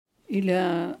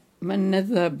إلى من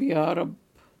نذهب يا رب؟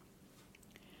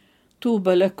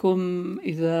 طوبى لكم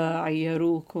إذا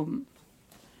عيروكم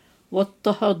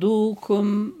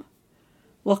واضطهدوكم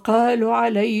وقالوا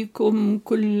عليكم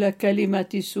كل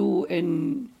كلمة سوء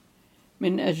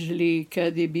من أجل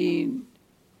كاذبين.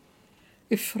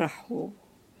 افرحوا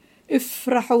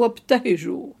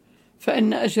وابتهجوا،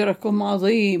 فإن أجركم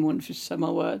عظيم في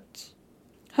السماوات.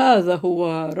 هذا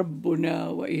هو ربنا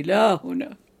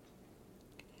وإلهنا،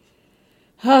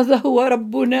 هذا هو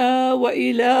ربنا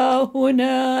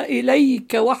وإلهنا.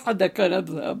 إليك وحدك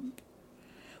نذهب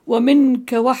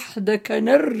ومنك وحدك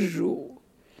نرجو،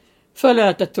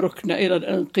 فلا تتركنا إلى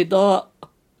الانقضاء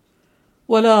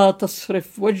ولا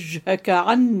تصرف وجهك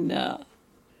عنا،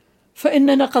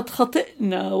 فإننا قد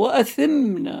خطئنا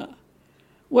وأثمنا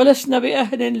ولسنا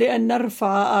بأهل لأن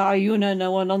نرفع أعيننا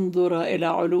وننظر إلى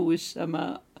علو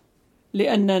السماء،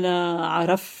 لأننا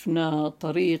عرفنا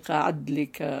طريق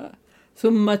عدلك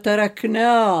ثم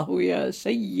تركناه يا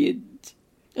سيد.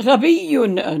 غبي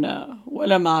أنا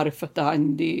ولا معرفة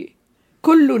عندي،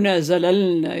 كلنا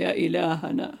زللنا يا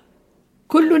إلهنا،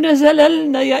 كلنا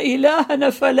زللنا يا إلهنا،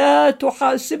 فلا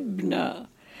تحاسبنا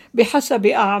بحسب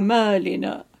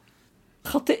أعمالنا.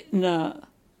 خطئنا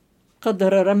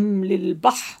قدر رمل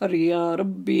البحر يا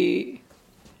ربي،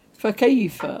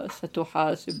 فكيف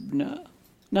ستحاسبنا؟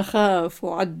 نخاف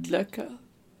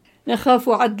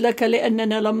عدلك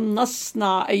لأننا لم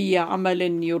نصنع أي عمل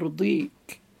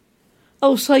يرضيك.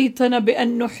 أوصيتنا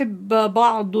بأن نحب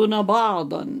بعضنا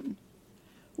بعضا،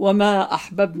 وما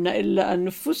أحببنا إلا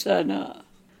أنفسنا.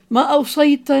 ما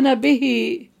أوصيتنا به،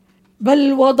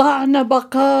 بل وضعنا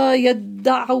بقايا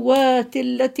الدعوات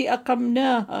التي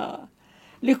أقمناها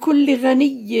لكل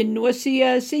غني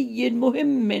وسياسي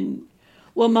مهم،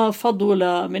 وما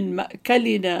فضل من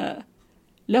مأكلنا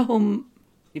لهم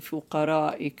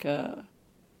لفقرائك.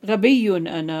 غبي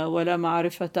أنا ولا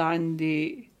معرفة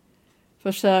عندي،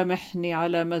 فسامحني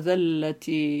على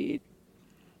مذلتي.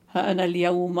 ها أنا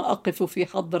اليوم أقف في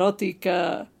حضرتك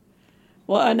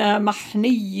وأنا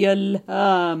محني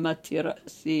الهامة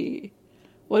رأسي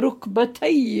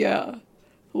وركبتي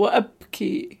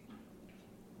وأبكي.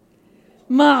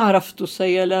 ما عرفت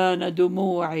سيلان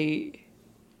دموعي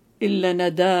إلا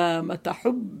ندامة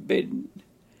حب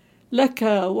لك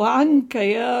وعنك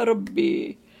يا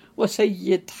ربي،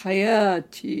 وسيد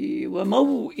حياتي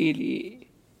وموئلي.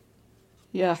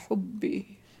 يا حبي،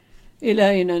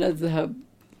 إلينا نذهب؟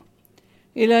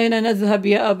 إلينا نذهب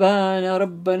يا أبانا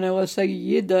ربنا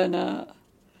وسيدنا؟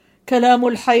 كلام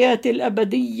الحياة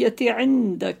الأبدية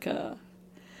عندك.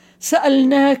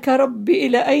 سألناك ربي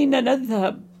إلى أين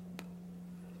نذهب،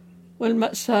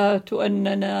 والمأساة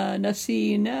أننا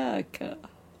نسيناك،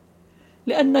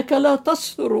 لأنك لا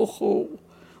تصرخ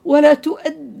ولا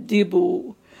تؤدب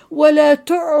ولا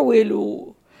تعول،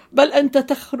 بل أنت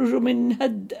تخرج من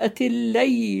هدأة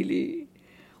الليل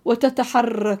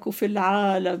وتتحرك في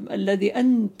العالم الذي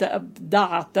أنت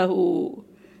أبدعته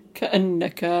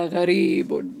كأنك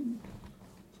غريب.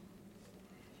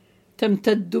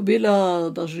 تمتد بلا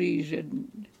ضجيج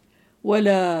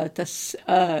ولا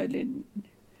تسآل،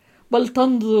 بل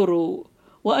تنظر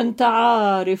وأنت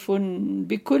عارف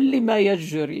بكل ما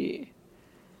يجري،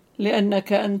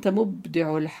 لأنك أنت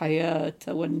مبدع الحياة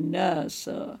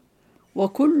والناس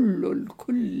وكل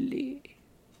الكل.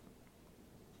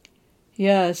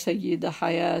 يا سيد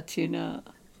حياتنا،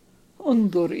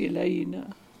 انظر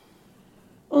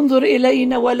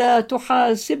إلينا ولا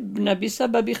تحاسبنا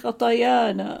بسبب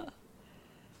خطايانا.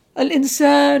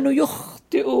 الإنسان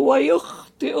يخطئ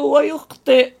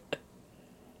ويخطئ،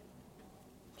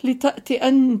 لتأتي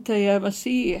أنت يا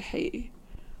مسيحي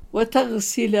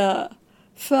وتغسل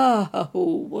فاهه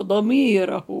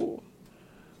وضميره،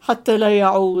 حتى لا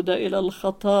يعود إلى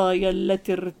الخطايا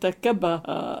التي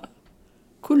ارتكبها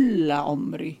كل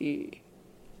عمره.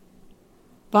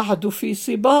 بعد في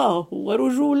صباه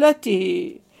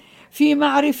ورجولته، في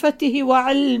معرفته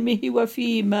وعلمه،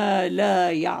 وفيما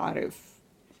لا يعرف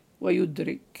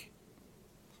ويدرك.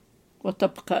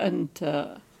 وتبقى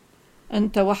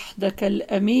أنت وحدك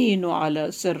الأمين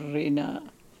على سرنا،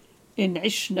 إن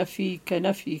عشنا فيك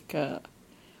نفيك،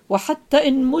 وحتى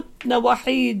إن متنا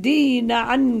وحيدين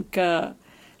عنك،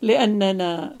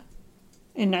 لأننا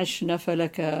إن عشنا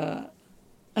فلك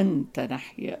أنت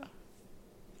نحيا،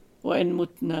 وإن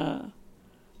متنا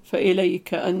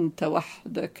فإليك أنت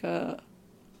وحدك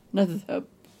نذهب.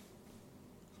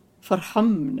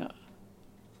 فارحمنا،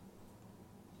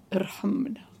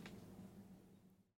 ارحمنا.